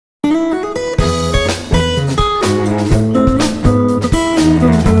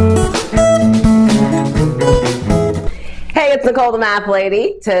Nicole, the math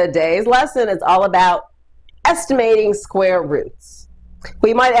lady. Today's lesson is all about estimating square roots.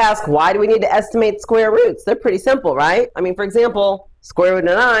 We might ask, why do we need to estimate square roots? They're pretty simple, right? I mean, for example, square root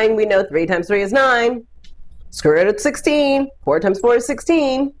of 9, we know 3 times 3 is 9. Square root of 16, 4 times 4 is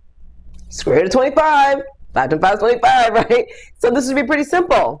 16. Square root of 25, 5 times 5 is 25, right? So this would be pretty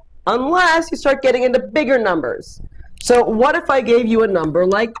simple, unless you start getting into bigger numbers. So what if I gave you a number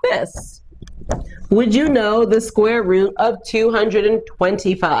like this? Would you know the square root of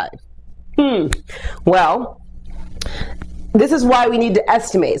 225? Well, this is why we need to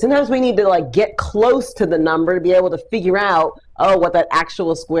estimate. Sometimes we need to get close to the number to be able to figure out, what that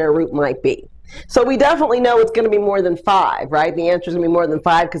actual square root might be. So we definitely know it's going to be more than 5, right? The answer is going to be more than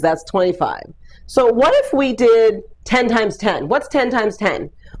 5 because that's 25. So what if we did 10 times 10? What's 10 times 10?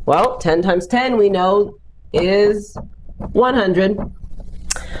 Well, 10 times 10 we know is 100.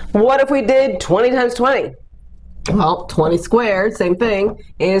 What if we did 20 times 20? Well, 20 squared, same thing,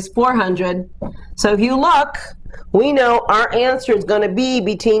 is 400. So if you look, we know our answer is going to be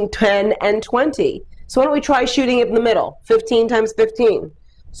between 10 and 20. So why don't we try shooting it in the middle? 15 times 15.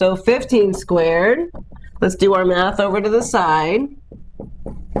 So 15 squared. Let's do our math over to the side.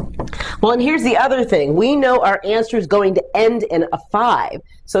 Well, and here's the other thing. We know our answer is going to end in a 5.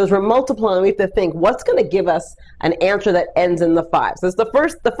 So as we're multiplying, we have to think, what's going to give us an answer that ends in the 5? So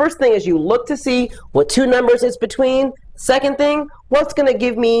the first thing is you look to see what two numbers it's between. Second thing, what's going to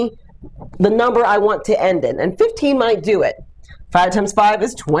give me the number I want to end in? And 15 might do it. 5 times 5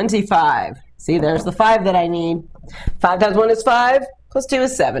 is 25. See, there's the 5 that I need. 5 times 1 is 5, plus 2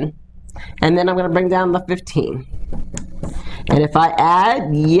 is 7. And then I'm going to bring down the 15. And if I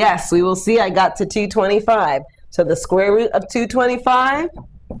add, yes, we will see I got to 225. So the square root of 225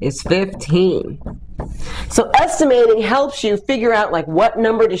 is 15. So estimating helps you figure out what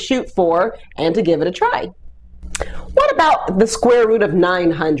number to shoot for and to give it a try. What about the square root of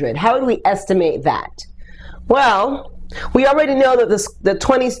 900? How would we estimate that? Well, we already know that the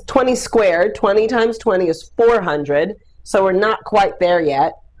 20 squared, 20 times 20 is 400. So we're not quite there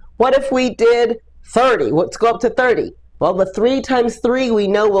yet. What if we did 30? Let's go up to 30. Well, the 3 times 3 we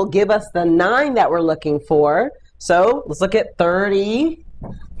know will give us the 9 that we're looking for. So let's look at 30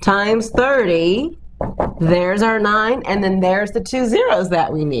 times 30. There's our 9, and then there's the 2 zeros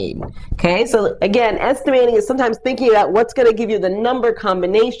that we need. Okay, so again, estimating is sometimes thinking about what's going to give you the number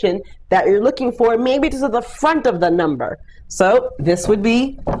combination that you're looking for, maybe to the front of the number. So this would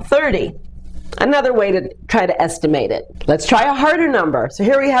be 30. Another way to try to estimate it. Let's try a harder number. So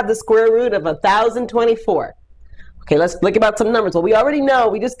here we have the square root of 1,024. Okay, let's look about some numbers. Well, we already know,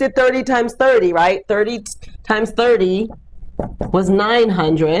 we just did 30 times 30, right? 30 times 30 was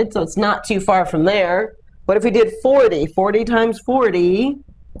 900, so it's not too far from there. What if we did 40? 40 times 40,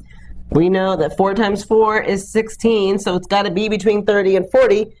 we know that 4 times 4 is 16, so it's got to be between 30 and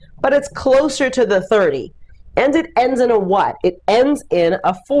 40, but it's closer to the 30. And it ends in a what? It ends in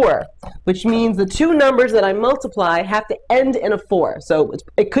a 4, which means the two numbers that I multiply have to end in a 4. So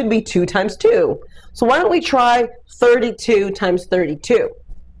it could be 2 times 2. So why don't we try 32 times 32?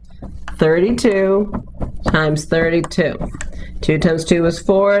 32 times 32. 2 times 2 is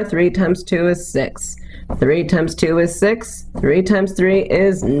 4. 3 times 2 is 6. 3 times 2 is 6. 3 times 3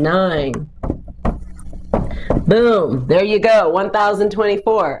 is 9. Boom, there you go,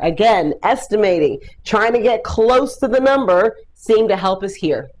 1,024. Again, estimating, trying to get close to the number seemed to help us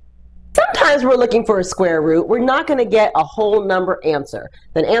here. Sometimes we're looking for a square root. We're not going to get a whole number answer.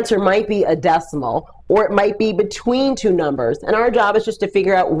 The answer might be a decimal, or it might be between two numbers. And our job is just to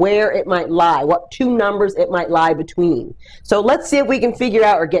figure out where it might lie, what two numbers it might lie between. So let's see if we can figure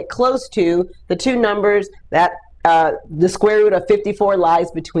out or get close to the two numbers that the square root of 54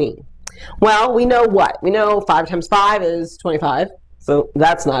 lies between. Well, we know what? We know 5 times 5 is 25, so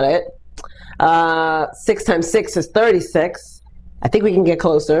that's not it. 6 times 6 is 36. I think we can get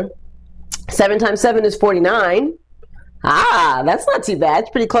closer. 7 times 7 is 49. Ah, that's not too bad. It's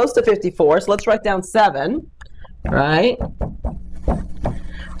pretty close to 54, so let's write down 7, right?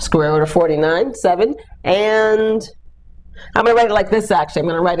 Square root of 49, 7. And I'm going to write it like this, actually. I'm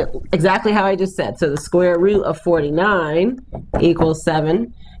going to write it exactly how I just said. So the square root of 49 equals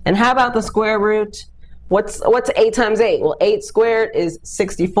 7. And how about the square root? What's 8 times 8? Well, 8 squared is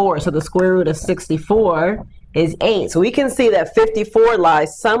 64. So the square root of 64 is 8. So we can see that 54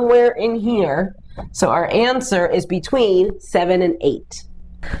 lies somewhere in here. So our answer is between 7 and 8.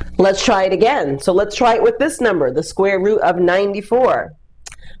 Let's try it again. So let's try it with this number, the square root of 94.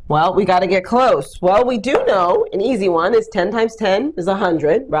 Well, we got to get close. Well, we do know an easy one is 10 times 10 is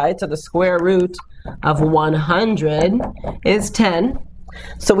 100, right? So the square root of 100 is 10.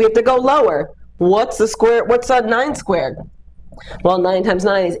 So we have to go lower. What's 9 squared? Well, 9 times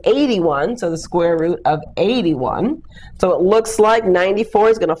 9 is 81, so the square root of 81. So it looks like 94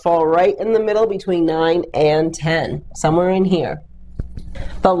 is going to fall right in the middle between 9 and 10, somewhere in here.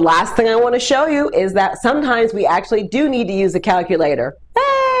 The last thing I want to show you is that sometimes we actually do need to use a calculator.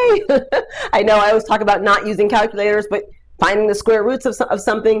 Hey! I know I always talk about not using calculators, but finding the square roots of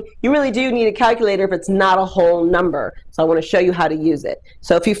something, you really do need a calculator if it's not a whole number. So I want to show you how to use it.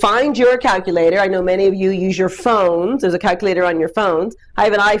 So if you find your calculator, I know many of you use your phones. There's a calculator on your phones. I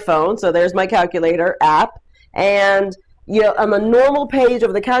have an iPhone, so there's my calculator app. And on the normal page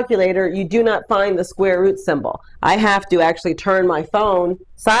of the calculator, you do not find the square root symbol. I have to actually turn my phone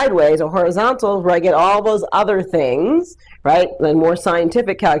sideways or horizontal where I get all those other things, right? The more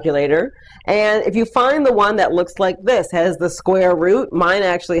scientific calculator. And if you find the one that looks like this, has the square root, mine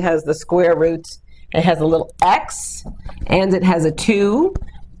actually has the square root. It has a little x and it has a 2.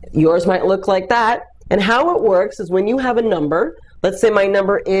 Yours might look like that. And how it works is when you have a number, let's say my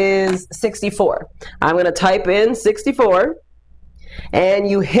number is 64. I'm going to type in 64 and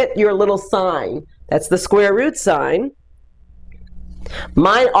you hit your little sign. That's the square root sign.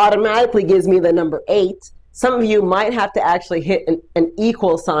 Mine automatically gives me the number 8. Some of you might have to actually hit an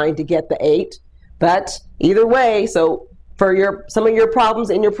equal sign to get the 8, but either way, so for some of your problems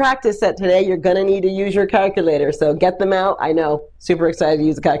in your practice set today, you're going to need to use your calculator. So get them out. I know, super excited to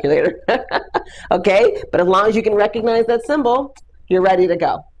use a calculator. Okay, but as long as you can recognize that symbol, you're ready to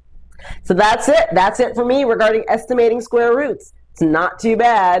go. So that's it. That's it for me regarding estimating square roots. It's not too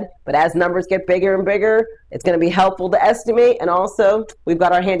bad, but as numbers get bigger and bigger, it's going to be helpful to estimate, and also we've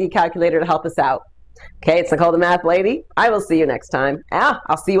got our handy calculator to help us out. Okay, it's Nicole the Math Lady. I will see you next time.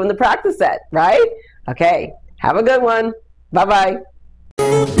 I'll see you in the practice set, right? Okay, have a good one.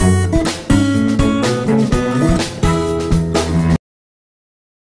 Bye-bye.